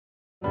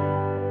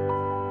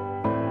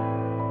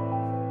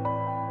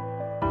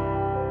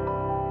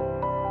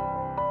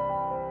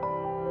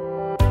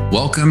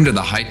Welcome to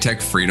the High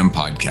Tech Freedom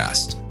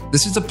Podcast.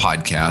 This is a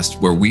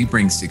podcast where we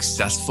bring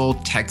successful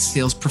tech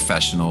sales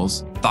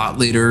professionals, thought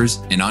leaders,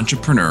 and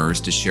entrepreneurs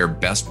to share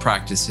best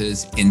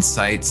practices,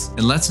 insights,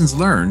 and lessons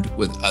learned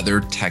with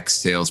other tech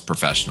sales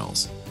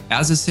professionals.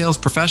 As a sales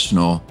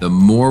professional, the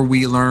more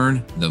we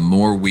learn, the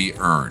more we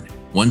earn.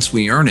 Once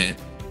we earn it,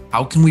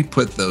 how can we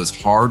put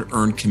those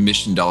hard-earned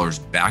commission dollars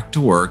back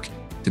to work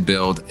to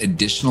build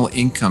additional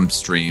income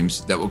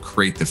streams that will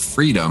create the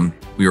freedom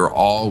we are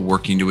all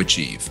working to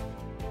achieve?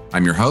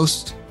 I'm your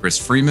host, Chris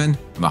Freeman.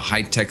 I'm a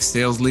high-tech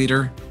sales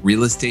leader,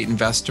 real estate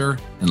investor,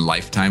 and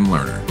lifetime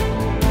learner.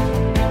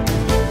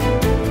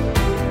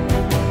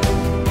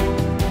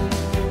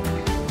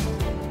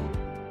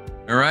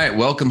 All right,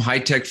 welcome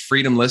high-tech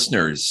freedom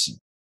listeners.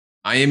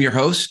 I am your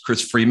host,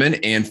 Chris Freeman,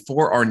 and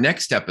for our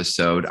next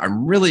episode,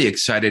 I'm really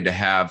excited to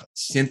have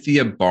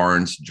Cynthia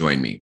Barnes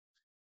join me.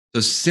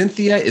 So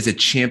Cynthia is a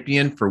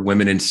champion for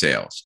women in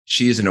sales.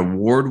 She is an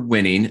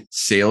award-winning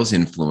sales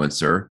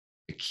influencer,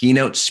 a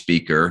keynote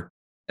speaker,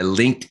 a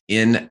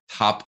LinkedIn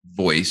top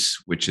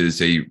voice, which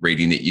is a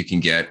rating that you can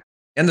get,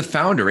 and the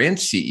founder and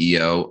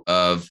CEO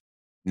of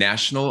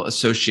National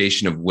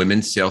Association of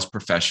Women Sales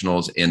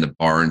Professionals and the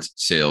Barnes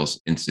Sales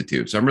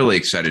Institute. So I'm really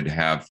excited to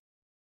have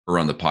her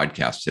on the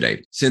podcast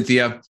today.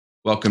 Cynthia,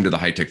 welcome to the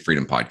High Tech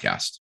Freedom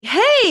Podcast.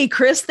 Hey,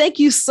 Chris, thank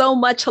you so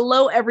much.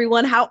 Hello,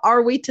 everyone. How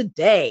are we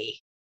today?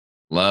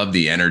 Love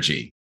the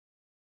energy.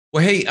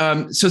 Well, hey,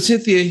 so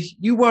Cynthia,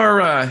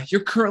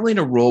 you're currently in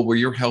a role where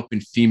you're helping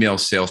female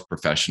sales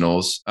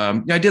professionals. I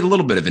did a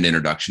little bit of an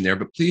introduction there,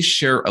 but please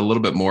share a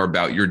little bit more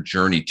about your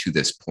journey to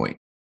this point.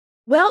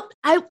 Well,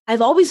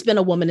 I've always been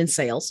a woman in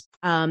sales,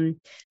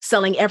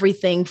 selling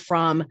everything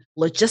from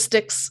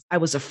logistics. I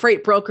was a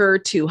freight broker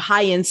to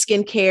high-end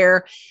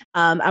skincare.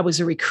 I was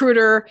a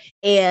recruiter,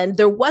 and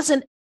there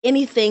wasn't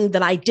anything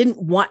that I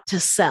didn't want to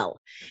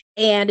sell.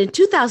 And in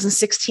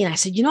 2016, I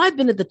said, I've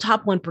been at the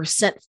top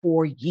 1%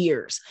 for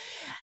years.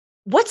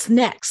 What's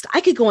next?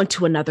 I could go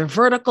into another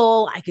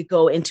vertical. I could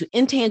go into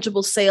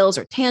intangible sales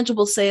or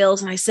tangible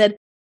sales. And I said,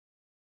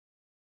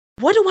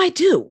 what do I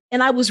do?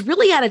 And I was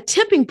really at a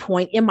tipping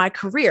point in my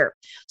career.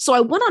 So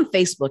I went on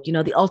Facebook,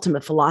 the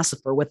ultimate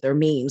philosopher with their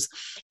memes.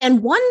 And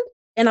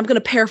I'm going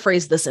to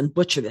paraphrase this and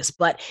butcher this,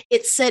 but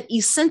it said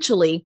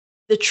essentially,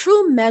 the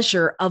true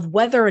measure of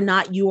whether or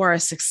not you are a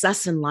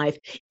success in life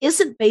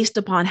isn't based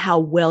upon how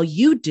well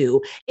you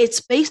do.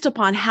 It's based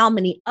upon how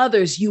many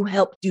others you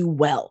help do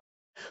well.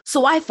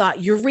 So I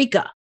thought,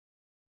 Eureka.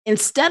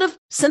 Instead of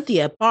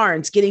Cynthia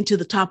Barnes getting to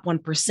the top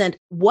 1%,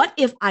 what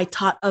if I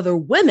taught other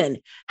women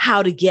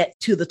how to get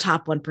to the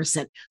top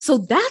 1%? So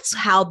that's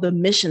how the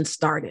mission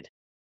started.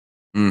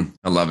 I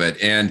love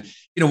it. And,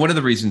 one of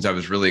the reasons I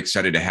was really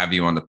excited to have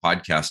you on the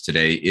podcast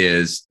today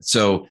is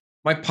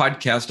my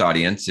podcast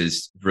audience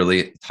is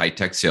really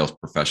high-tech sales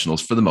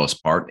professionals for the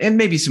most part, and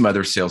maybe some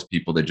other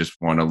salespeople that just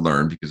want to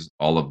learn because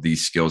all of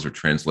these skills are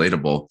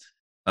translatable.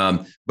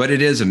 But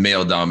it is a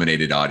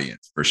male-dominated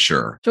audience for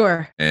sure.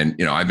 Sure. And,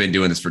 I've been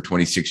doing this for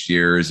 26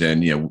 years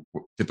and,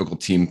 typical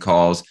team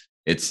calls,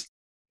 it's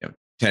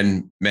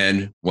 10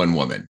 men, 1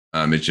 woman.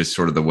 It's just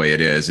sort of the way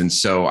it is. And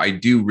so I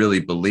do really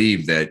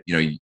believe that,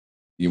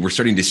 we're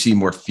starting to see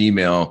more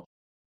female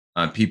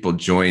people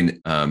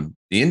join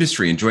the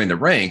industry and join the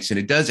ranks. And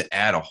it does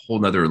add a whole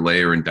nother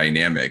layer and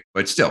dynamic,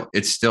 but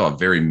it's still a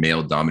very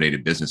male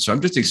dominated business. So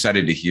I'm just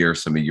excited to hear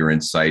some of your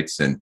insights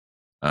and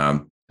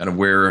kind of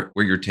where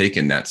you're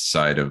taking that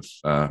side of,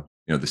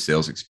 the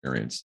sales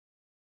experience.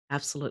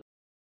 Absolutely.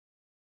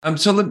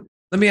 So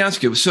let me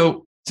ask you,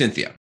 so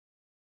Cynthia,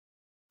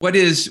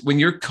 when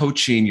you're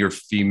coaching your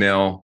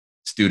female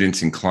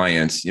students and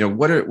clients,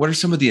 what are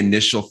some of the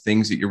initial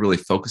things that you're really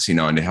focusing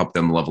on to help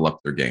them level up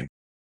their game?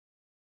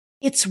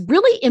 It's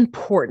really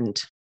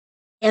important.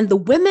 And the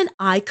women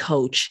I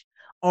coach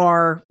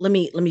are, let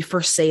me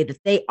first say that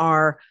they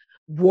are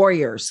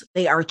warriors.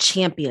 They are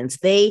champions.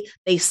 They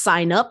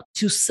sign up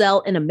to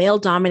sell in a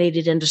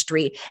male-dominated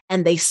industry.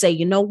 And they say,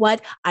 you know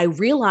what? I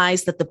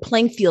realize that the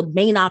playing field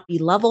may not be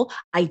level.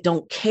 I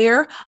don't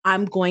care.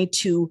 I'm going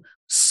to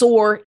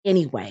soar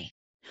anyway.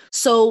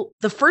 So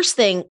the first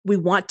thing we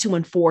want to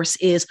enforce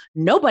is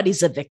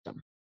nobody's a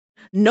victim.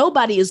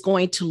 Nobody is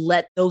going to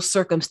let those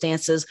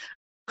circumstances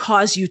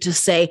cause you to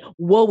say,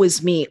 woe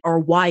is me, or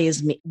why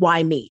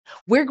me?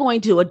 We're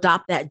going to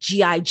adopt that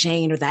G.I.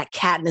 Jane or that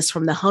Katniss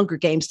from the Hunger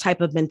Games type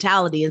of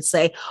mentality and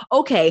say,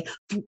 okay,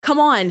 come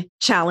on,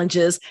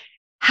 challenges.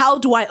 How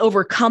do I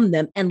overcome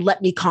them and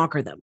let me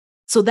conquer them?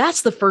 So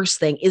that's the first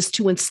thing, is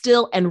to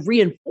instill and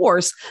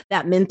reinforce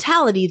that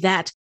mentality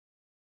that,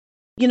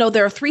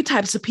 there are 3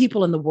 types of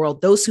people in the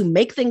world: those who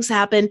make things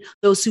happen,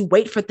 those who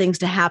wait for things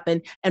to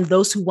happen, and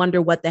those who wonder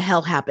what the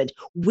hell happened.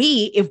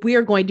 If we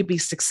are going to be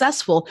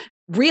successful,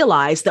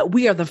 realize that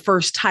we are the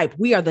first type.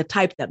 We are the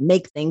type that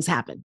make things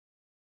happen.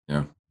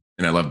 Yeah.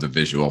 And I love the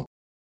visual.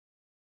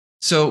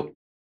 So,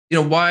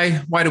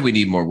 why do we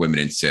need more women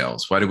in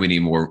sales? Why do we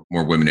need more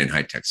women in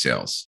high-tech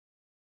sales?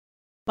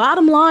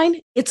 Bottom line,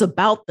 it's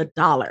about the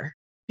dollar.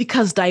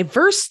 Because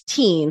diverse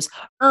teams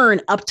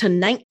earn up to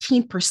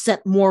 19%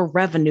 more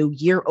revenue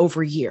year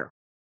over year.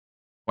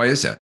 Why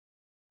is that?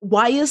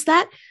 Why is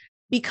that?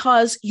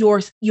 Because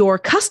your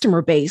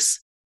customer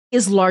base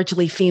is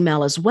largely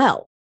female as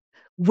well.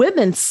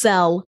 Women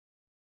sell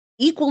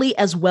equally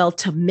as well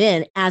to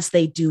men as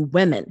they do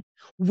women.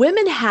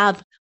 Women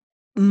have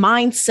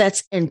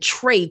mindsets and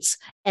traits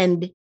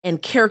and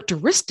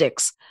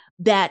characteristics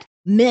that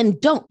men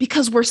don't,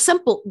 because we're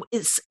simple.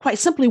 It's quite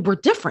simply, we're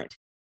different.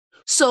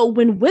 So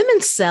when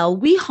women sell,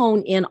 we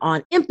hone in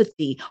on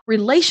empathy,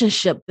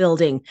 relationship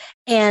building,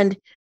 and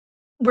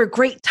we're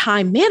great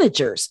time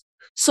managers.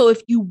 So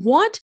if you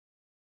want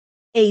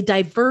a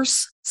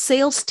diverse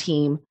sales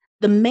team,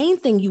 the main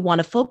thing you want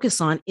to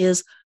focus on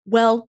is,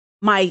 well,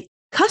 my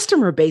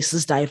customer base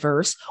is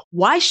diverse.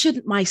 Why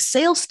shouldn't my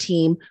sales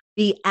team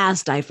be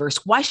as diverse?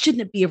 Why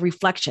shouldn't it be a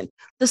reflection?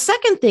 The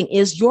second thing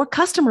is your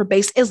customer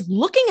base is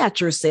looking at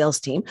your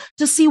sales team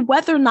to see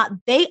whether or not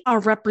they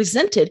are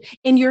represented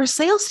in your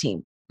sales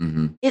team.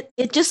 Mm-hmm.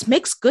 It just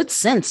makes good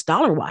sense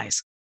dollar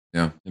wise.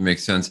 Yeah, it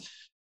makes sense.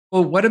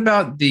 Well, what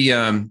about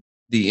the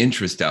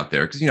interest out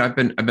there? Because I've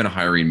been a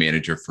hiring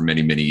manager for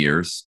many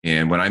years,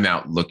 and when I'm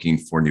out looking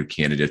for new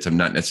candidates, I'm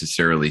not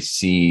necessarily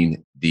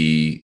seeing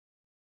the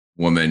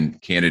woman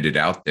candidate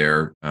out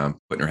there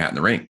putting her hat in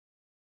the ring.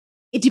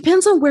 It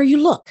depends on where you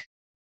look.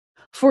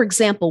 For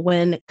example,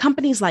 when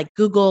companies like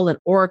Google and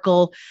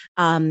Oracle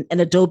and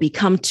Adobe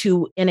come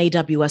to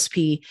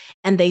NAWSP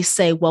and they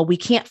say, well, we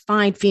can't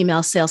find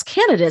female sales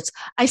candidates,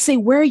 I say,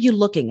 where are you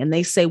looking? And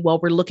they say, well,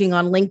 we're looking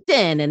on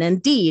LinkedIn and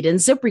Indeed and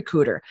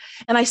ZipRecruiter.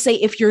 And I say,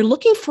 if you're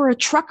looking for a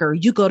trucker,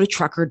 you go to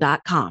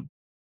trucker.com.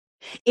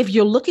 If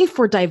you're looking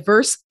for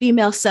diverse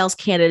female sales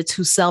candidates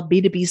who sell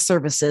B2B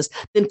services,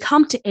 then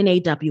come to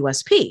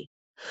NAWSP.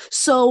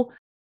 So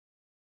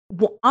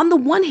on the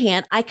one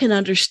hand, I can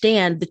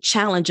understand the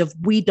challenge of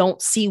we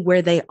don't see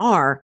where they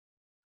are.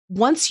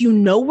 Once you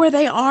know where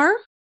they are,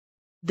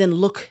 then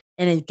look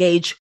and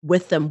engage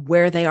with them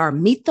where they are.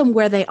 Meet them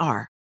where they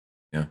are.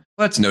 Yeah,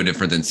 well, that's no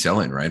different than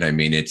selling, right? I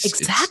mean,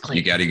 exactly.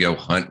 You got to go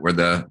hunt where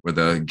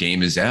the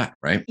game is at,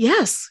 right?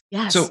 Yes.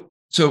 So,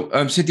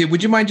 Cynthia,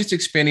 would you mind just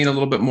expanding a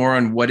little bit more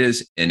on what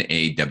is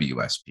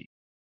NAWSP?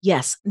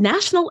 Yes,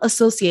 National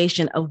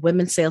Association of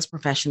Women Sales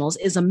Professionals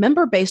is a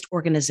member-based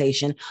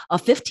organization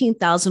of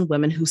 15,000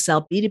 women who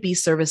sell B2B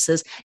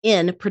services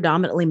in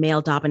predominantly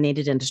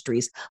male-dominated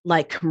industries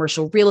like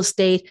commercial real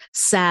estate,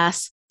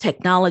 SaaS,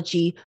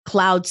 technology,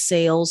 cloud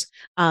sales,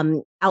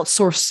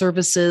 outsourced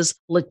services,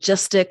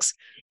 logistics.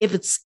 If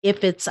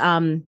it's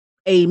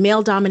a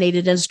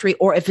male-dominated industry,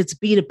 or if it's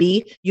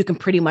B2B, you can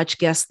pretty much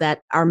guess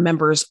that our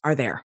members are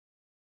there.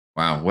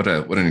 Wow, what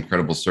an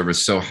incredible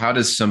service. So how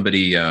does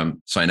somebody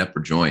sign up or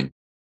join?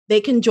 They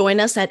can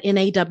join us at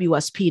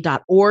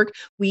nawsp.org.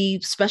 We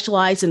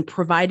specialize in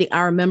providing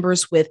our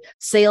members with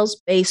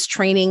sales-based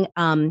training,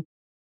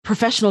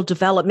 professional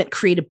development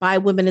created by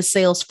women in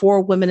sales,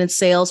 for women in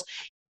sales.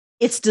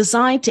 It's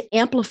designed to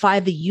amplify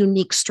the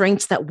unique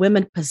strengths that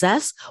women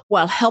possess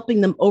while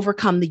helping them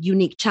overcome the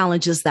unique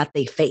challenges that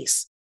they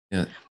face.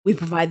 Yeah. We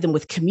provide them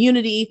with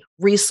community,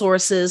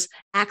 resources,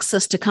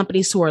 access to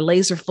companies who are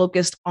laser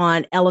focused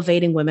on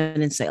elevating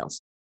women in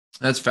sales.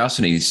 That's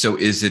fascinating. So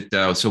is it,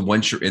 so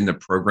once you're in the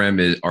program,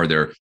 are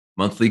there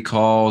monthly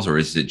calls or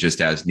is it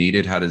just as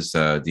needed? How does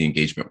the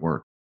engagement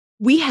work?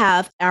 We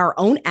have our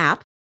own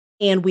app,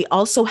 and we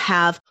also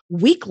have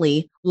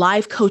weekly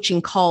live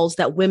coaching calls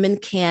that women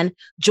can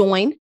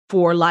join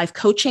for live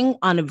coaching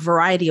on a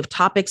variety of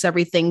topics,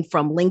 everything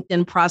from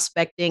LinkedIn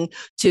prospecting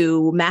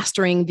to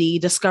mastering the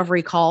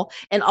discovery call.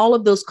 And all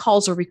of those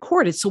calls are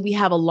recorded. So we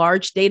have a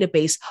large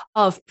database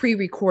of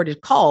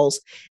pre-recorded calls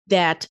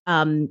that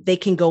they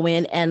can go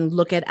in and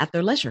look at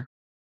their leisure.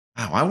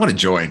 Wow, I want to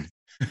join.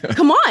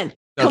 Come on.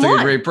 Sounds like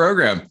a great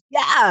program.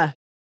 Yeah.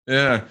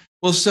 Yeah.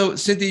 Well, so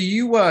Cynthia,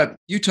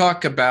 you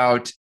talked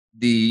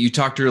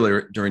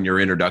earlier during your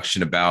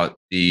introduction about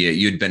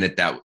you'd been at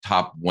that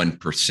top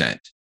 1%.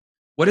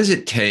 What does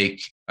it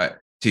take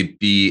to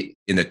be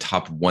in the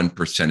top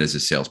 1% as a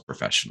sales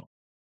professional?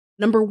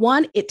 Number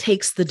one, it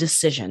takes the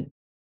decision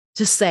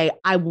to say,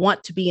 I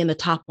want to be in the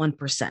top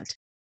 1%.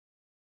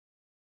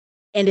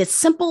 And it's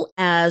simple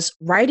as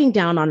writing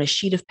down on a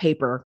sheet of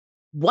paper,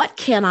 what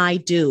can I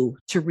do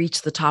to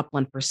reach the top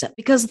 1%?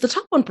 Because the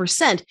top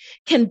 1%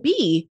 can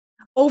be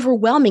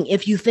overwhelming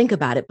if you think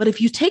about it. But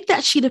if you take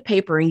that sheet of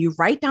paper and you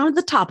write down at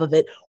the top of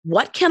it,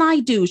 what can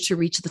I do to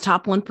reach the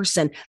top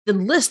 1%?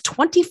 Then list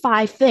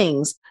 25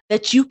 things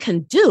that you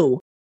can do,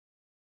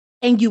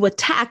 and you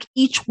attack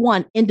each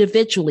one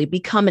individually,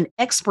 become an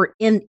expert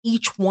in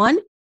each one,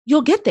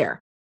 you'll get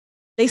there.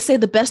 They say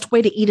the best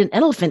way to eat an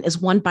elephant is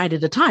one bite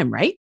at a time,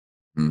 right?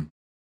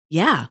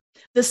 Yeah.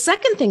 The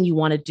second thing you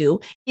want to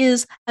do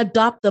is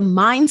adopt the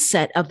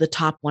mindset of the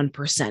top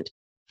 1%.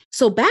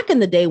 So back in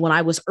the day when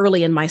I was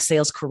early in my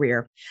sales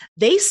career,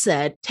 they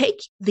said,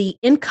 take the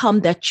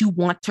income that you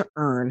want to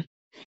earn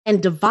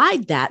and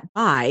divide that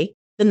by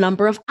the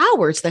number of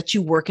hours that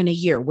you work in a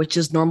year, which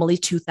is normally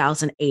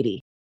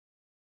 2,080.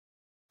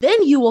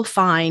 Then you will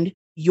find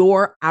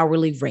your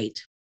hourly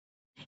rate.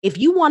 If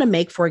you want to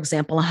make, for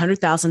example,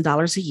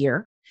 $100,000 a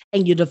year,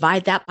 and you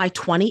divide that by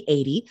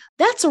 2080,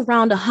 that's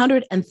around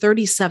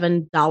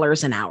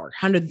 $137 an hour,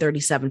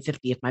 137.50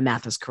 if my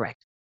math is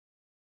correct.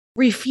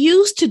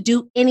 Refuse to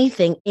do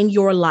anything in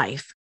your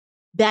life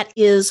that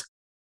is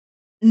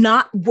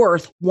not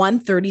worth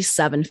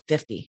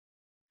 $137.50.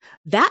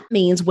 That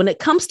means when it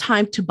comes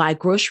time to buy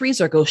groceries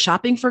or go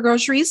shopping for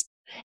groceries,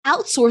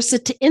 outsource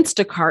it to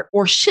Instacart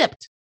or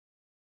Shipt.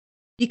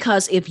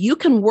 Because if you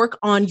can work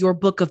on your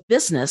book of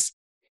business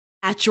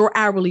at your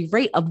hourly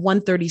rate of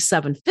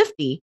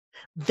 $137.50,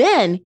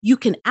 then you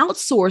can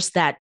outsource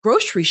that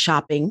grocery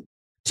shopping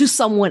to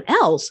someone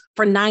else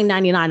for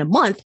 $9.99 a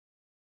month.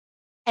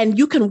 And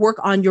you can work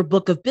on your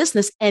book of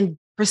business and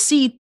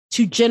proceed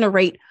to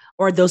generate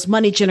or those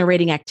money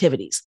generating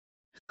activities.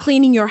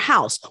 Cleaning your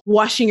house,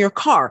 washing your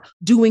car,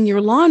 doing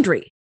your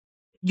laundry.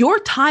 Your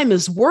time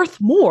is worth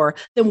more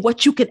than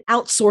what you could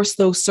outsource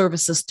those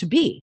services to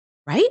be,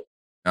 right?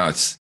 Oh,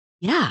 it's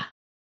Yeah.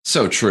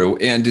 so true.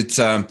 And it's,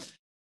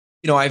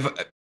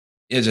 I've,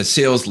 as a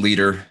sales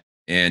leader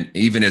and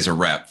even as a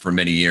rep for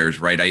many years,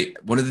 right?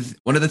 One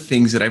of the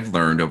things that I've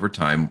learned over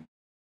time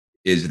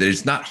is that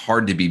it's not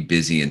hard to be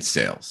busy in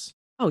sales.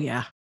 Oh,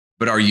 yeah.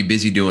 But are you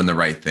busy doing the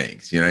right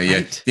things? Right.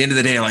 At the end of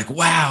the day, you're like,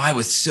 wow, I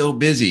was so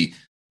busy.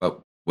 But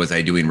was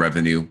I doing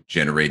revenue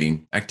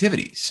generating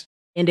activities?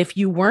 And if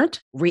you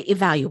weren't,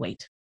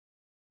 reevaluate.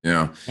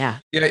 Yeah. Yeah.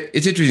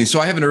 It's interesting. So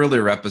I have an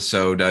earlier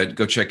episode.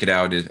 Go check it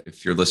out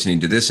if you're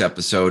listening to this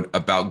episode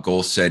about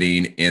goal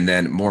setting, and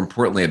then more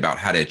importantly about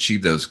how to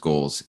achieve those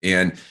goals.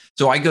 And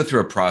so I go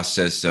through a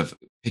process of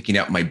picking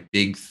out my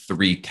big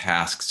 3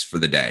 tasks for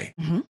the day.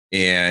 Mm-hmm.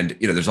 And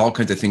there's all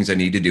kinds of things I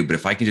need to do, but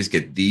if I can just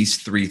get these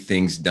 3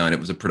 things done, it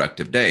was a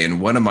productive day. And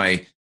one of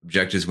my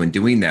objectives when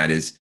doing that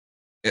is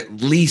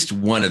at least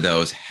one of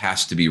those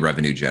has to be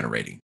revenue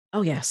generating.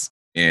 Oh, yes.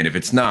 And if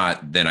it's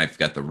not, then I've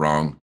got the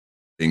wrong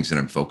things that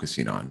I'm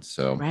focusing on.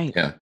 So, right.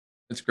 Yeah,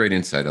 that's great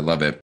insight. I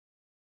love it.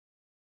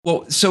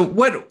 Well, so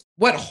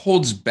what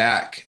holds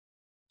back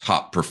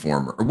top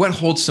performer, or what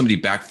holds somebody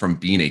back from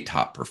being a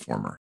top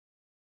performer?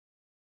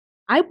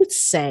 I would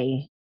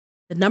say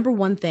the number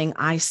one thing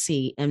I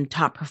see in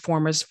top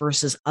performers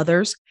versus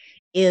others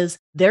is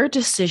their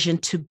decision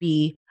to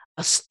be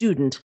a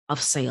student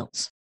of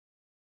sales.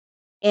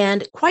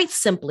 And quite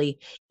simply,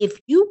 if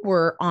you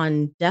were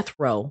on death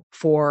row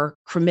for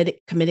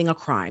committing a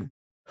crime,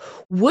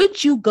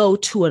 would you go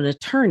to an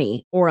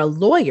attorney or a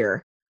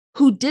lawyer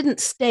who didn't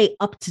stay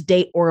up to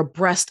date or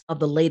abreast of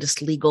the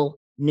latest legal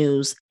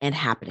news and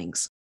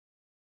happenings?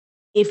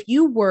 If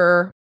you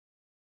were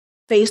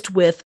faced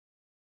with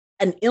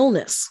an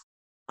illness,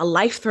 a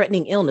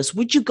life-threatening illness,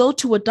 would you go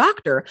to a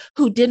doctor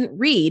who didn't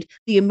read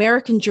the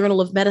American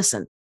Journal of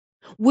Medicine?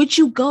 Would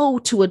you go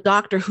to a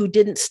doctor who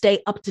didn't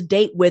stay up to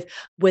date with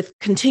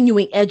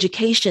continuing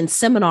education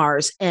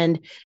seminars and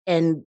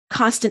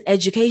constant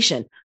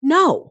education?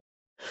 No.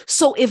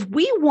 So if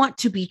we want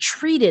to be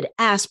treated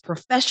as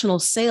professional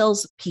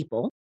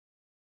salespeople,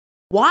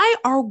 why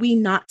are we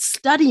not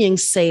studying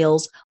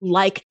sales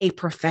like a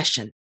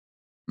profession?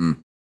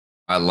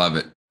 I love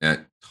it. Yeah,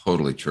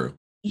 totally true.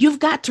 You've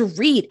got to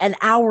read an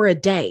hour a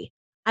day.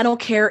 I don't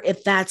care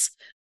if that's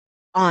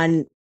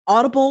on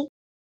Audible,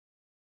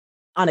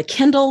 on a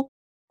Kindle,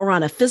 or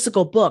on a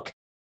physical book.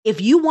 If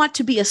you want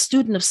to be a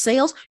student of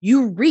sales,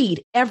 you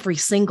read every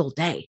single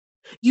day.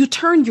 You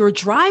turn your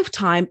drive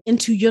time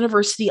into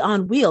University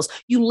on Wheels.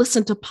 You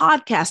listen to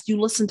podcasts, you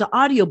listen to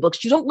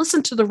audiobooks, you don't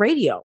listen to the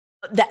radio.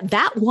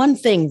 That one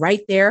thing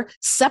right there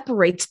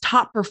separates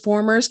top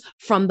performers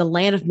from the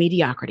land of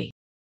mediocrity.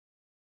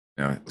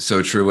 Yeah,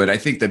 so true. And I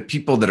think that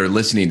people that are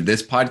listening to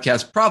this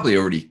podcast probably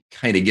already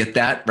kind of get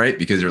that, right?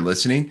 Because they're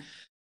listening.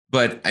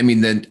 But I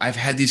mean, then I've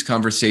had these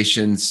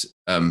conversations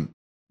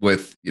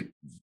with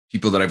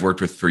people that I've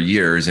worked with for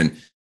years, and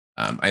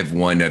I have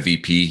one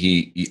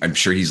VP. I'm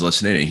sure he's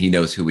listening and he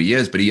knows who he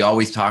is, but he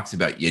always talks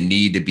about you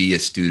need to be a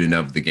student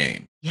of the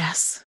game.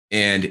 Yes.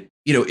 And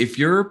if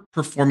you're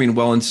performing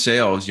well in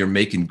sales, you're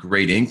making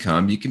great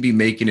income. You can be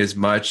making as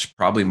much,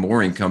 probably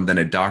more income than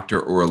a doctor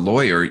or a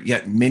lawyer.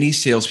 Yet many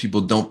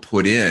salespeople don't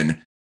put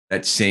in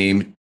that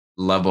same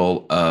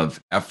level of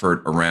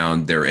effort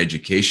around their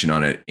education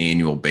on an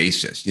annual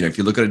basis. If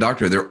you look at a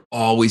doctor, they're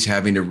always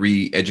having to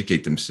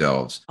re-educate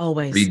themselves,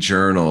 always read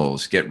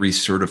journals, get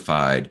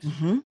recertified.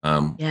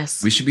 Mm-hmm.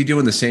 Yes. We should be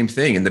doing the same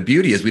thing. And the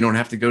beauty is we don't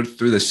have to go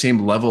through the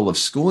same level of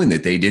schooling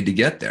that they did to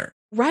get there.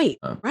 Right.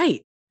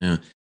 Right. Yeah.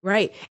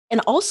 Right.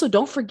 And also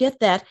don't forget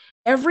that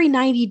every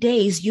 90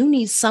 days, you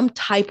need some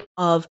type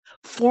of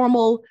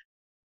formal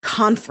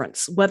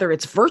conference, whether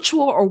it's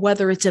virtual or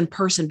whether it's in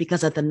person,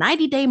 because at the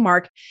 90-day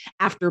mark,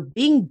 after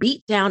being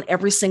beat down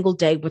every single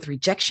day with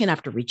rejection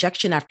after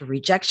rejection after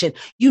rejection,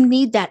 you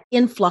need that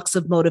influx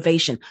of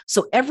motivation.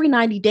 So every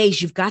 90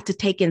 days, you've got to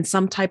take in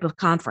some type of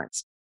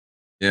conference.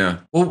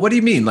 Yeah. Well, what do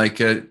you mean? Like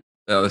a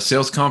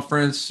sales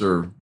conference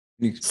or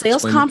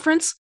sales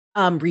conference,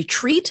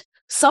 retreat,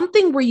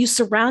 Something where you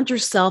surround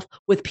yourself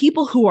with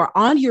people who are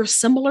on your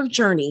similar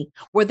journey,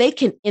 where they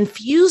can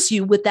infuse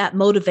you with that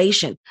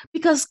motivation.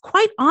 Because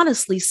quite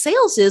honestly,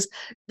 sales is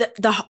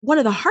one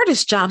of the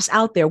hardest jobs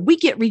out there. We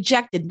get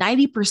rejected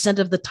 90%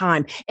 of the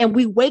time, and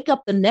we wake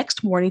up the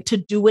next morning to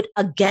do it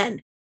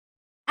again.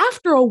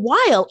 After a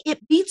while,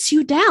 it beats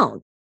you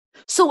down.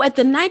 So at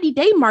the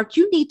 90-day mark,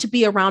 you need to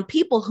be around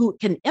people who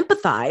can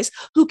empathize,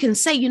 who can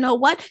say, you know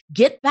what,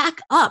 get back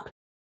up.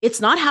 It's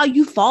not how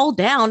you fall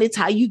down, it's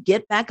how you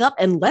get back up,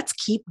 and let's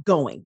keep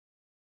going.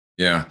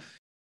 Yeah.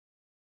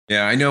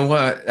 Yeah, I know.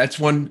 That's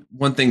one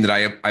thing that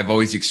I've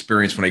always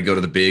experienced when I go to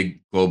the big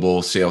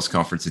global sales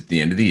conference at the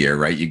end of the year,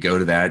 right? You go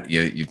to that,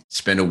 you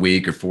spend a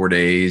week or 4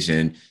 days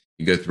and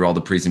you go through all the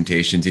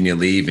presentations and you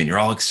leave and you're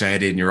all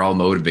excited and you're all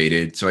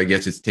motivated. So I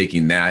guess it's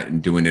taking that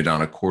and doing it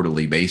on a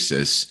quarterly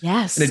basis.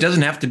 Yes. And it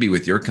doesn't have to be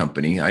with your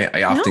company.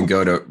 I often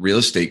go to real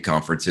estate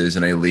conferences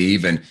and I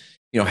leave, and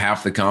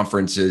half the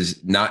conference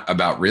is not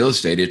about real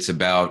estate. It's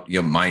about,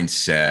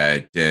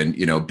 mindset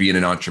and, being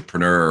an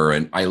entrepreneur.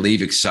 And I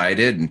leave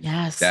excited, and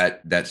yes,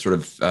 that sort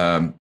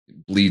of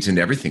bleeds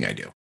into everything I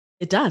do.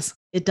 It does.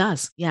 It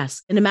does.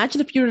 Yes. And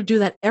imagine if you were to do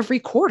that every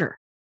quarter.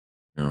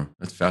 Oh,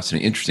 that's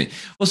fascinating. Interesting.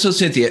 Well, so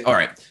Cynthia, all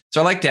right.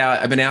 So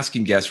I've been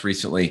asking guests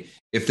recently,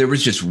 if there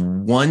was just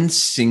one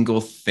single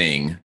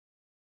thing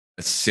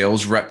a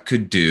sales rep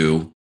could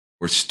do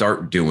or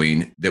start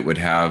doing that would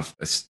have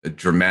a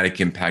dramatic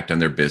impact on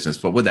their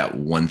business, what would that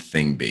one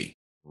thing be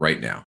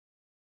right now?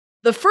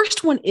 The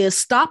first one is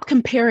stop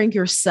comparing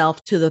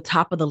yourself to the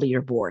top of the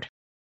leaderboard.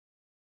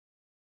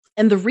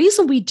 And the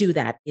reason we do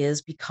that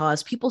is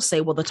because people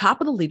say, well, the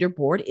top of the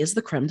leaderboard is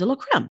the creme de la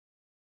creme.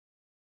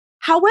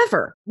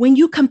 However, when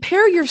you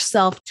compare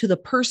yourself to the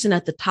person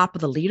at the top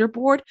of the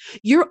leaderboard,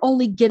 you're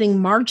only getting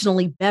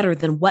marginally better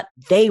than what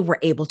they were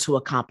able to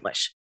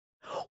accomplish.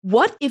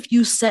 What if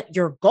you set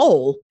your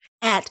goal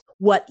at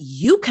what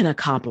you can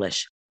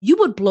accomplish? You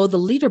would blow the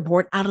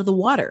leaderboard out of the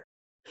water.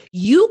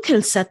 You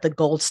can set the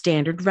gold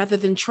standard rather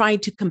than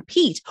trying to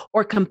compete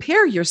or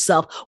compare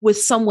yourself with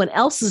someone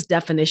else's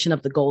definition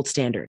of the gold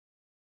standard,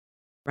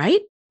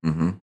 right?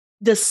 Mm-hmm.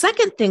 The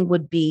second thing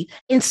would be,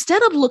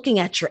 instead of looking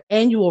at your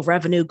annual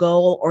revenue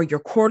goal or your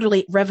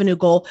quarterly revenue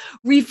goal,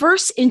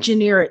 reverse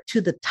engineer it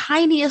to the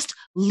tiniest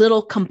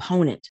little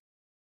component.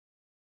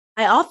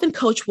 I often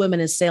coach women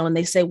in sales and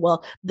they say,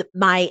 well,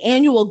 my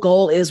annual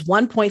goal is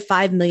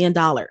 $1.5 million.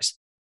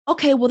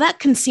 Okay, well, that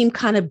can seem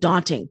kind of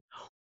daunting.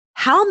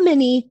 How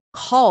many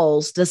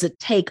calls does it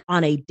take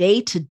on a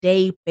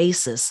day-to-day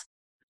basis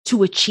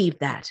to achieve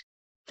that?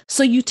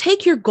 So you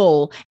take your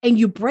goal and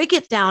you break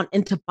it down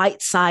into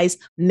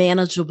bite-sized,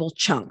 manageable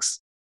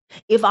chunks.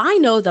 If I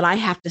know that I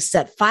have to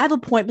set 5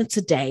 appointments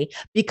a day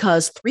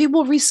because 3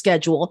 will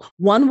reschedule,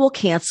 1 will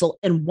cancel,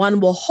 and 1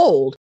 will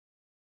hold,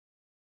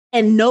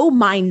 and know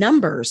my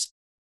numbers,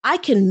 I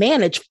can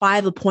manage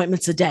 5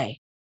 appointments a day.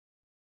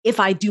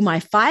 If I do my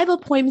 5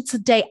 appointments a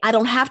day, I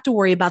don't have to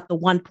worry about the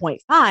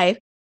 1.5.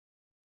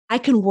 I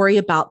can worry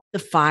about the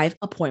 5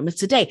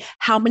 appointments a day.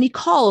 How many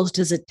calls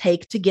does it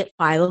take to get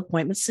 5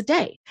 appointments a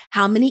day?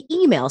 How many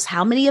emails?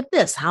 How many of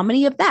this? How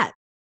many of that?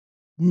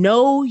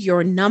 Know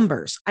your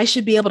numbers. I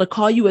should be able to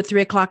call you at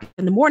 3:00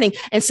 in the morning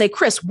and say,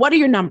 Chris, what are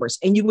your numbers?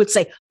 And you would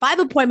say 5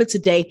 appointments a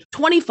day,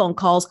 20 phone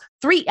calls,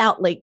 3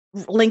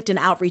 LinkedIn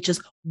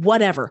outreaches,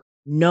 whatever.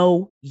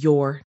 Know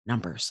your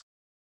numbers.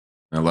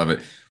 I love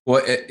it.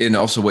 Well, and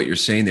also what you're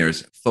saying there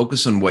is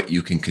focus on what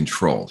you can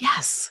control.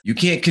 Yes. You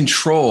can't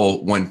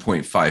control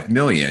 1.5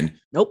 million.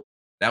 Nope.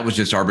 That was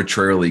just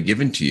arbitrarily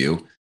given to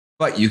you,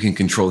 but you can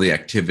control the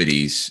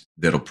activities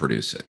that'll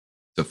produce it.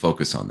 So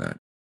focus on that.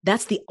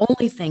 That's the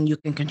only thing you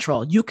can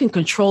control. You can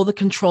control the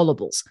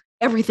controllables.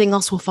 Everything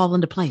else will fall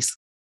into place.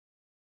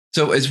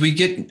 So as we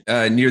get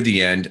near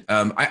the end,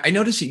 I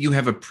noticed that you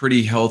have a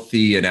pretty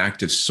healthy and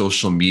active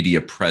social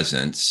media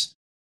presence.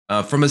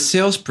 From a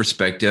sales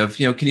perspective,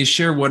 can you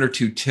share 1 or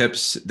 2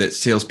 tips that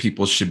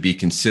salespeople should be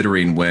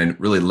considering when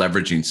really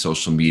leveraging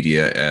social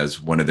media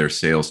as one of their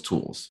sales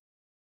tools?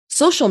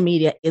 Social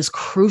media is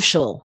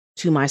crucial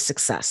to my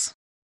success.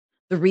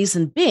 The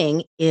reason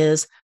being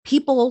is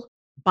people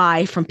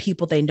buy from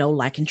people they know,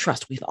 like, and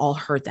trust. We've all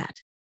heard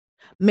that.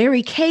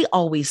 Mary Kay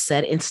always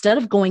said, instead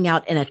of going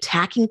out and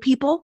attacking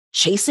people,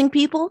 chasing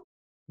people,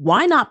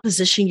 why not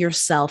position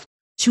yourself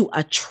to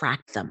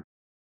attract them?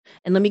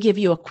 And let me give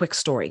you a quick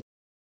story.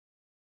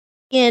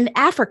 In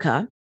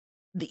Africa,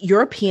 the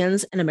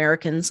Europeans and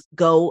Americans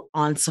go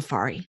on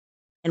safari.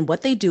 And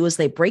what they do is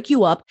they break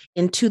you up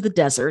into the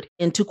desert,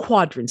 into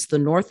quadrants, the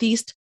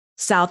Northeast,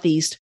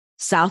 Southeast,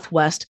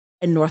 Southwest,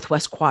 and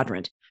Northwest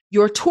quadrant.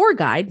 Your tour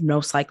guide,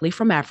 most likely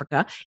from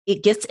Africa,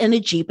 it gets in a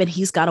Jeep and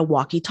he's got a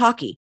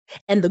walkie-talkie.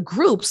 And the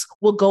groups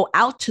will go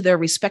out to their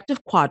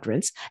respective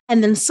quadrants.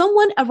 And then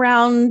someone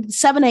around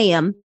 7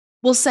 a.m.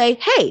 will say,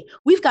 hey,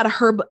 we've got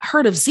a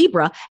herd of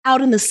zebra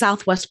out in the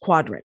Southwest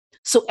quadrant.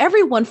 So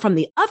everyone from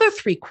the other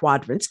 3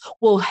 quadrants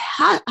will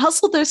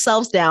hustle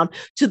themselves down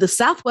to the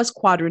Southwest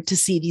quadrant to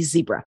see these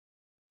zebra.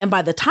 And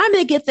by the time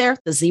they get there,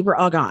 the zebra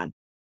are gone.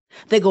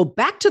 They go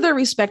back to their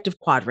respective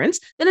quadrants.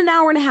 Then an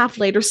hour and a half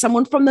later,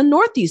 someone from the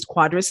Northeast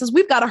quadrant says,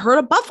 we've got a herd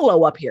of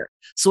buffalo up here.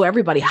 So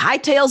everybody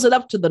hightails it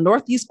up to the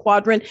Northeast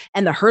quadrant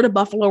and the herd of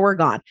buffalo are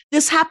gone.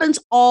 This happens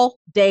all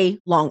day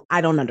long.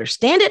 I don't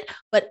understand it,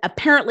 but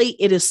apparently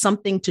it is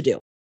something to do.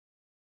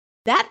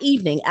 That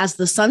evening, as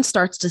the sun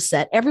starts to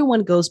set,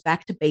 everyone goes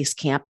back to base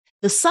camp.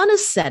 The sun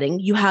is setting.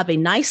 You have a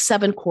nice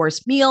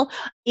 7-course meal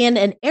in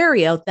an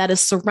area that is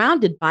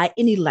surrounded by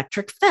an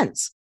electric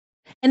fence.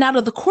 And out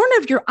of the corner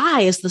of your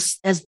eye,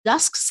 as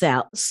dusk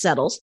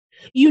settles,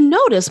 you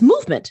notice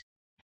movement.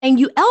 And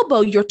you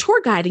elbow your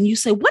tour guide and you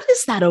say, what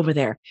is that over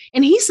there?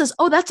 And he says,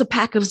 oh, that's a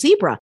pack of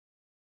zebra.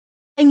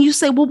 And you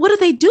say, well, what are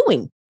they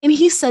doing? And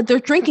he said, they're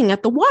drinking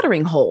at the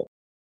watering hole.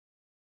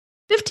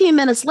 15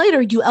 minutes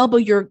later, you elbow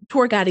your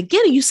tour guide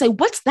again and you say,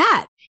 what's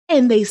that?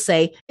 And they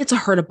say, it's a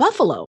herd of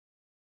buffalo.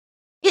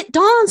 It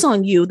dawns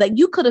on you that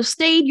you could have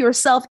stayed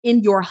yourself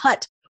in your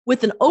hut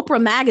with an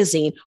Oprah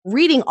magazine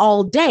reading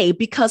all day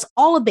because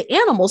all of the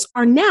animals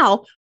are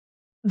now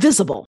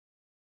visible.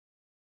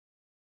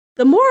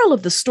 The moral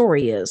of the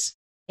story is,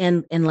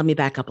 and let me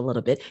back up a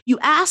little bit. You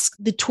ask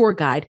the tour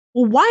guide,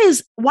 well,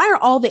 why are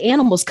all the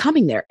animals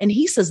coming there? And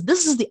he says,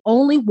 this is the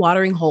only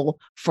watering hole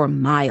for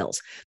miles.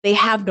 They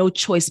have no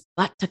choice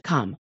but to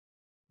come.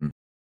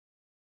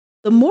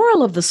 The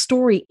moral of the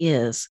story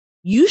is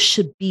you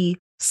should be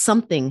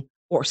something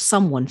or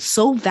someone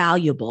so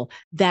valuable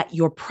that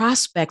your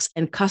prospects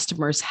and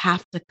customers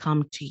have to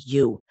come to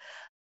you.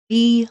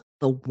 Be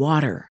the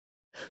water.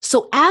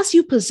 So as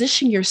you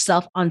position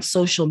yourself on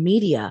social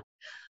media,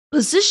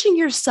 position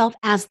yourself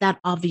as that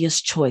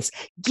obvious choice.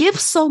 Give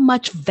so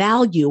much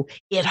value,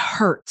 it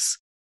hurts.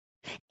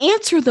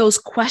 Answer those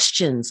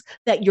questions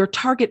that your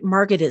target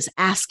market is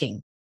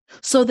asking.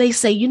 So they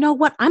say, you know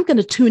what? I'm going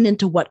to tune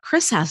into what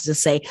Chris has to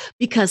say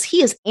because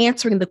he is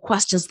answering the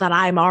questions that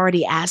I'm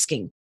already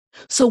asking.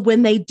 So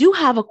when they do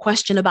have a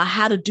question about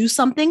how to do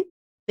something,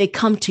 they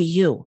come to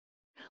you.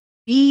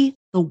 Be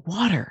the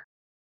water.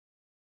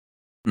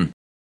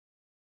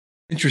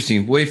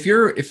 Interesting. Well, if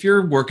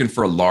you're working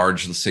for a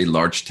let's say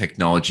large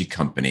technology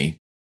company,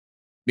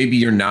 maybe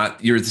you're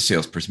the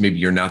salesperson, maybe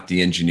you're not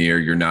the engineer,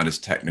 you're not as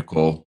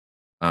technical.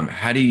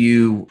 How do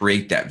you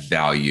create that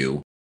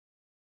value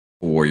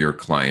for your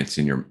clients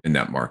in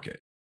that market?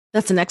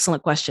 That's an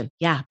excellent question.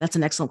 Yeah, that's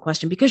an excellent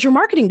question because your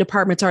marketing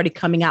department's already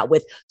coming out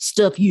with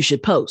stuff you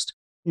should post.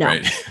 No,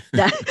 right.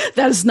 that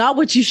is not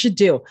what you should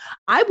do.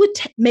 I would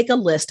make a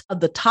list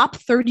of the top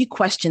 30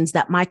 questions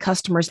that my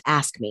customers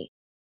ask me.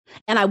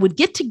 And I would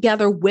get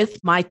together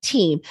with my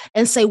team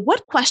and say,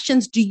 what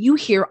questions do you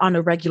hear on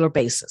a regular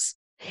basis?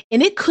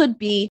 And it could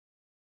be,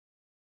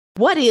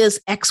 what is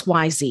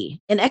XYZ?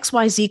 And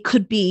XYZ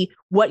could be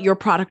what your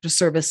product or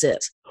service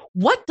is.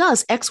 What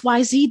does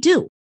XYZ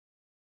do?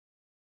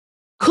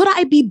 Could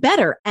I be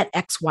better at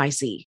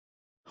XYZ?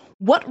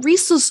 What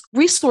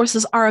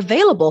resources are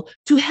available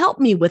to help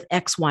me with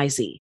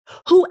XYZ?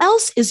 Who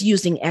else is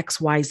using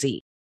XYZ?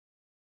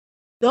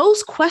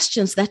 Those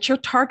questions that your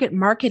target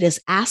market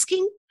is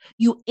asking,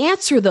 you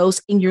answer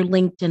those in your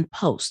LinkedIn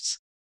posts.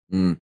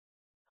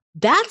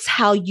 That's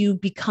how you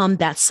become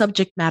that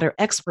subject matter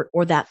expert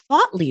or that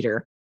thought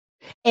leader.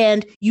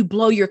 And you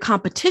blow your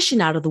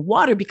competition out of the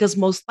water because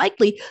most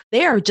likely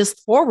they are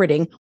just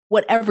forwarding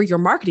whatever your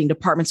marketing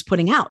department's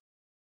putting out.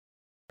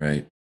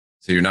 Right.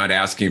 So you're not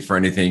asking for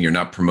anything. You're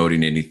not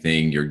promoting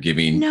anything. You're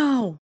giving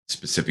a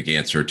specific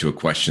answer to a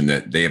question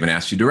that they haven't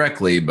asked you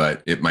directly,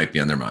 but it might be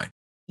on their mind.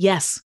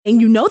 Yes.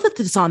 And you know that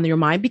it's on your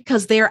mind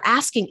because they're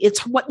asking,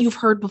 it's what you've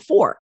heard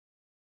before.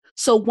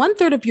 So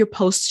 1/3 of your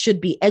posts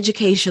should be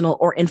educational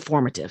or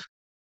informative.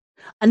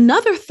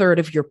 Another third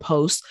of your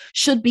posts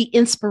should be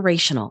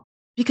inspirational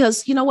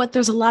because you know what?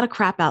 There's a lot of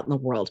crap out in the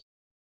world.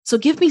 So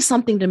give me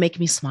something to make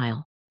me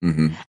smile.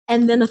 And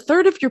then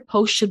 1/3 of your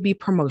posts should be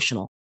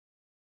promotional.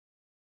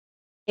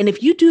 And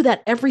if you do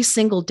that every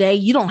single day,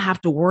 you don't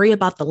have to worry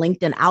about the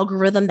LinkedIn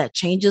algorithm that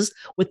changes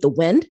with the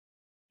wind.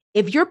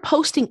 If you're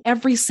posting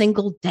every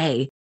single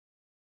day,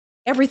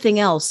 everything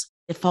else,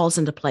 it falls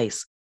into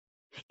place.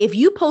 If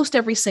you post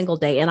every single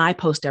day and I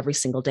post every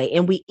single day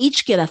and we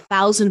each get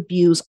 1,000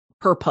 views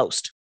per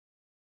post,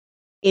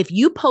 if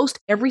you post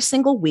every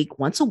single week,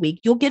 once a week,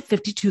 you'll get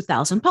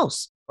 52,000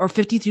 posts or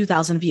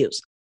 52,000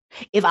 views.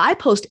 If I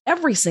post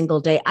every single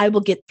day, I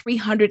will get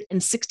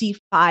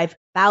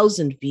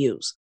 365,000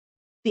 views.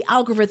 The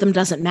algorithm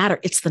doesn't matter.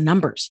 It's the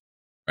numbers.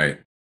 Right.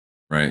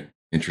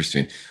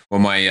 Interesting. Well,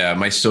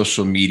 my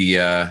social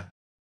media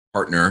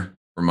partner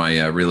for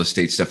my real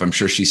estate stuff, I'm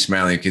sure she's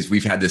smiling because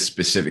we've had this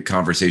specific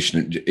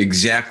conversation,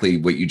 exactly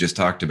what you just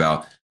talked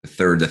about, the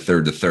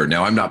third.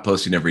 Now, I'm not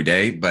posting every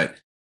day, but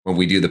when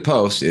we do the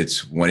post,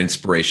 it's one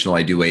inspirational.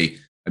 I've been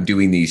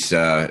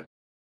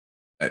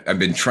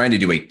trying to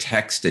do a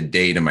text a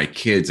day to my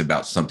kids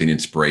about something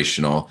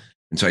inspirational.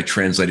 And so I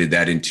translated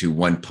that into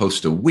one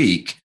post a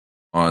week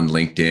on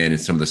LinkedIn and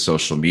some of the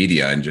social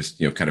media and just,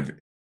 kind of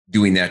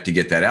doing that to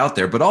get that out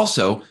there. But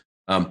also,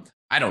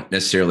 I don't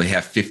necessarily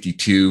have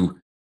 52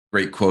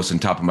 great quotes on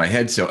top of my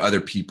head. So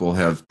other people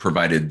have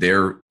provided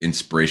their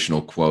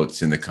inspirational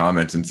quotes in the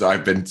comments. And so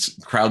I've been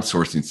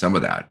crowdsourcing some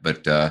of that.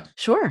 But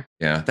sure.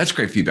 Yeah, that's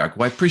great feedback.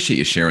 Well, I appreciate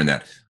you sharing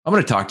that. I'm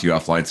going to talk to you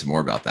offline some more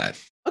about that.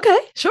 Okay,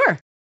 sure.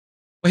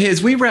 Well, hey,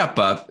 as we wrap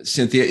up,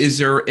 Cynthia, is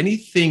there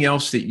anything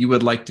else that you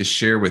would like to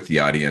share with the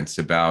audience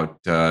about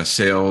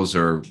sales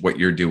or what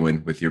you're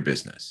doing with your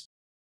business?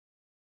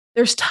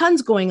 There's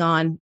tons going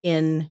on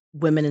in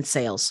women in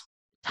sales.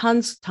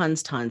 Tons.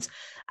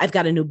 I've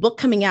got a new book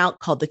coming out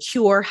called The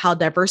Cure: How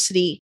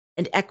Diversity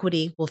and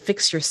Equity Will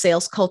Fix Your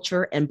Sales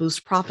Culture and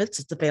Boost Profits.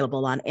 It's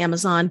available on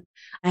Amazon.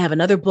 I have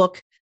another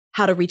book,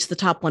 How to Reach the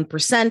Top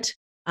 1%,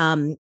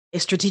 a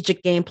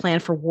strategic game plan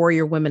for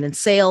warrior women in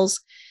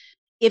sales.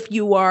 If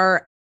you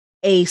are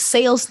a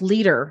sales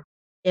leader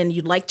and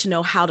you'd like to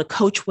know how to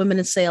coach women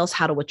in sales,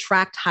 how to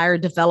attract, hire,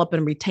 develop,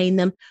 and retain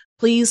them,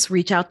 please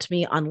reach out to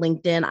me on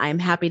LinkedIn. I am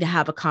happy to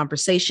have a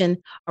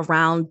conversation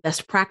around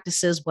best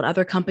practices, what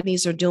other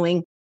companies are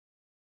doing.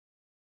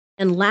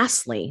 And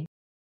lastly,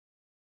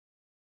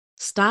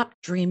 stop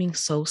dreaming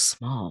so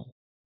small.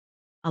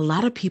 A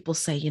lot of people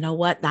say, you know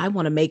what, I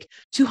want to make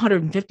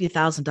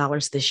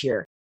 $250,000 this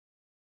year.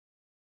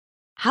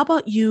 How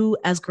about you,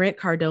 as Grant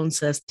Cardone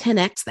says,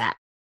 10x that?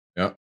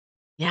 Yeah.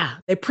 Yeah,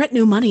 they print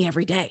new money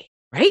every day,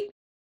 right?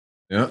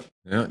 Yeah,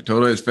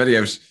 totally. It's funny.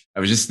 I was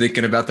just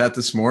thinking about that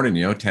this morning,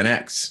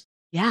 10x.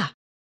 Yeah.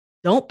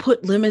 Don't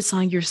put limits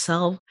on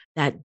yourself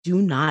that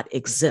do not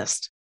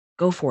exist.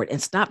 Go for it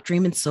and stop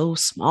dreaming so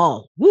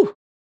small. Woo.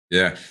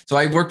 Yeah. So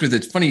I worked with,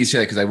 it's funny you say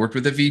that because I worked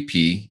with a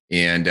VP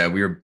and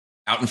we were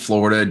out in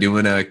Florida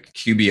doing a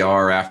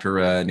QBR after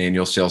an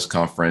annual sales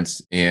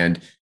conference. And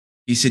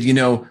he said,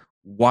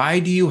 why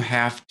do you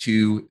have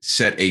to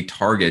set a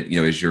target,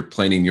 as you're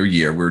planning your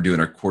year? We're doing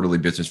our quarterly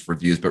business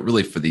reviews, but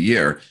really for the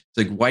year, it's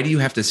like, why do you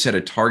have to set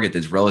a target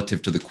that's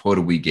relative to the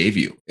quota we gave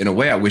you? In a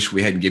way, I wish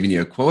we hadn't given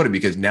you a quota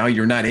because now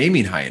you're not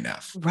aiming high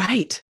enough.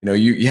 Right.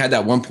 You had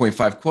that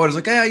 1.5 quota. It's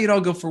like, I'll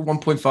go for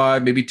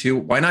 1.5, maybe 2.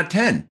 Why not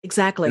 10?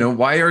 Exactly.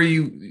 Why are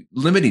you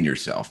limiting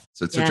yourself?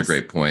 So it's such a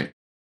great point.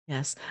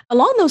 Yes.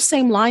 Along those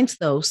same lines,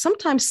 though,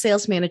 sometimes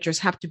sales managers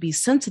have to be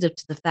sensitive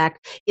to the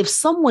fact if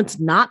someone's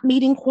not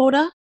meeting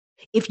quota,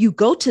 if you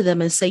go to them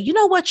and say, you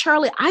know what,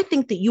 Charlie, I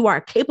think that you are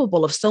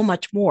capable of so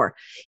much more.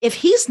 If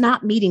he's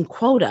not meeting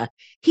quota,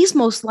 he's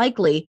most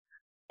likely,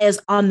 as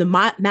on the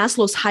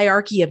Maslow's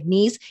hierarchy of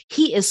needs,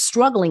 he is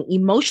struggling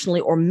emotionally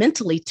or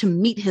mentally to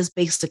meet his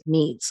basic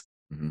needs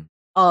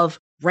of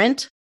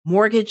rent,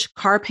 mortgage,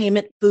 car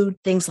payment, food,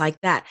 things like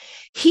that.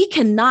 He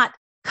cannot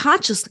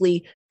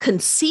consciously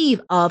conceive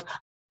of,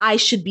 I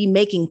should be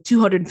making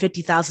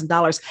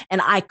 $250,000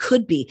 and I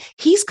could be.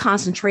 He's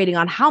concentrating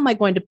on how am I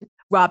going to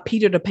rob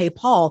Peter to pay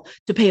Paul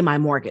to pay my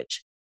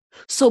mortgage.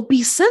 So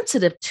be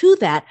sensitive to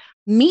that,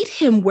 meet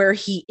him where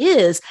he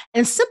is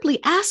and simply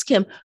ask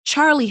him,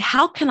 Charlie,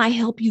 how can I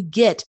help you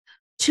get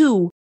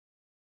to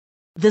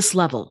this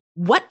level?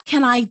 What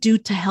can I do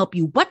to help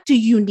you? What do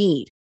you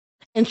need?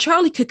 And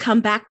Charlie could come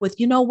back with,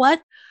 you know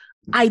what?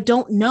 I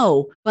don't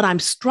know, but I'm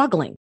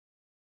struggling.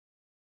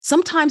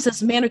 Sometimes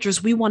as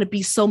managers, we want to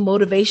be so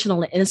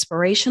motivational and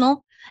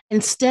inspirational.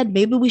 Instead,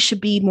 maybe we should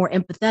be more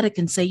empathetic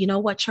and say, you know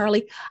what,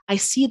 Charlie, I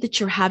see that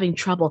you're having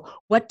trouble.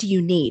 What do you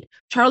need?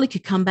 Charlie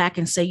could come back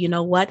and say, you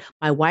know what,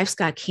 my wife's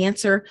got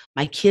cancer.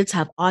 My kids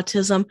have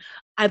autism.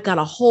 I've got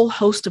a whole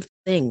host of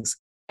things.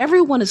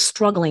 Everyone is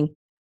struggling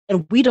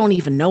and we don't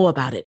even know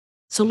about it.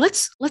 So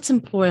let's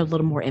employ a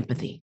little more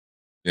empathy.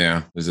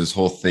 Yeah, there's this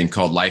whole thing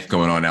called life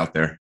going on out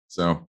there.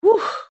 So,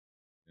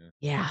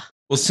 yeah.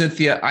 Well,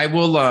 Cynthia, I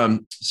will.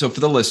 So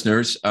for the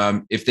listeners,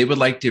 if they would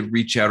like to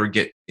reach out or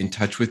get in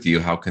touch with you,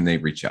 how can they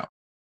reach out?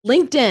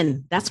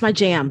 LinkedIn, that's my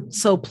jam.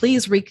 So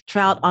please reach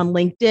out on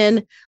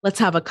LinkedIn. Let's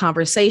have a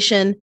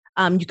conversation.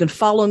 You can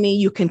follow me.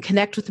 You can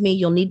connect with me.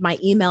 You'll need my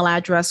email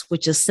address,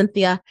 which is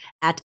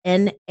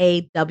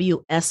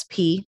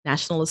Cynthia@NAWSP,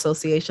 National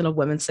Association of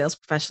Women Sales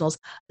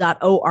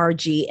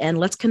Professionals.org. And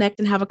let's connect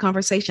and have a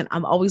conversation.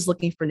 I'm always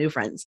looking for new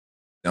friends.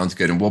 Sounds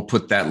good. And we'll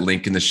put that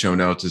link in the show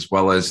notes, as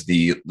well as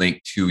the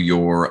link to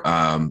your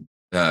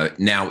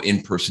now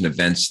in-person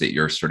events that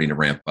you're starting to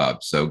ramp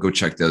up. So go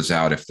check those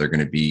out if they're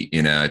going to be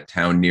in a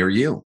town near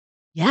you.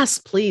 Yes,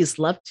 please.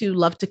 Love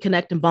to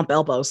connect and bump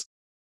elbows.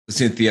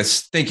 Cynthia,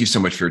 thank you so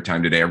much for your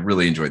time today. I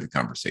really enjoyed the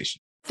conversation.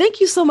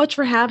 Thank you so much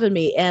for having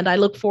me. And I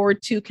look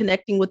forward to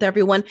connecting with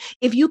everyone.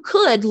 If you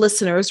could,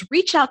 listeners,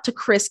 reach out to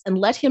Chris and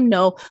let him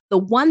know the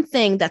one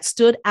thing that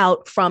stood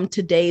out from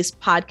today's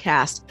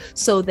podcast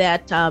so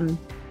that, and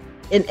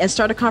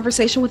start a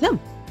conversation with him.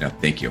 Yeah,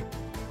 thank you.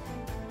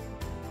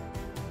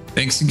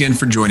 Thanks again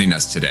for joining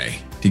us today.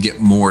 To get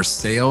more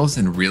sales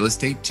and real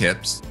estate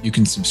tips, you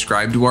can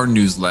subscribe to our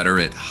newsletter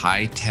at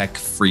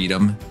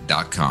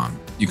hightechfreedom.com.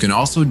 You can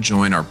also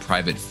join our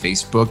private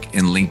Facebook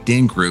and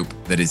LinkedIn group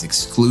that is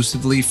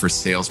exclusively for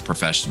sales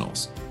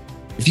professionals.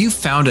 If you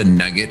found a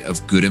nugget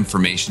of good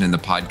information in the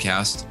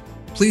podcast,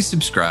 please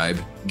subscribe,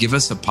 give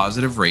us a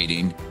positive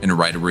rating, and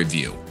write a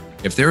review.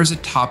 If there is a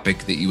topic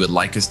that you would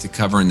like us to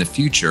cover in the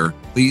future,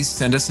 please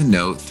send us a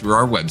note through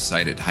our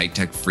website at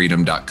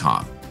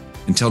hightechfreedom.com.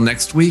 Until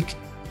next week,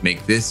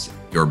 make this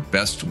your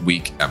best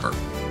week ever.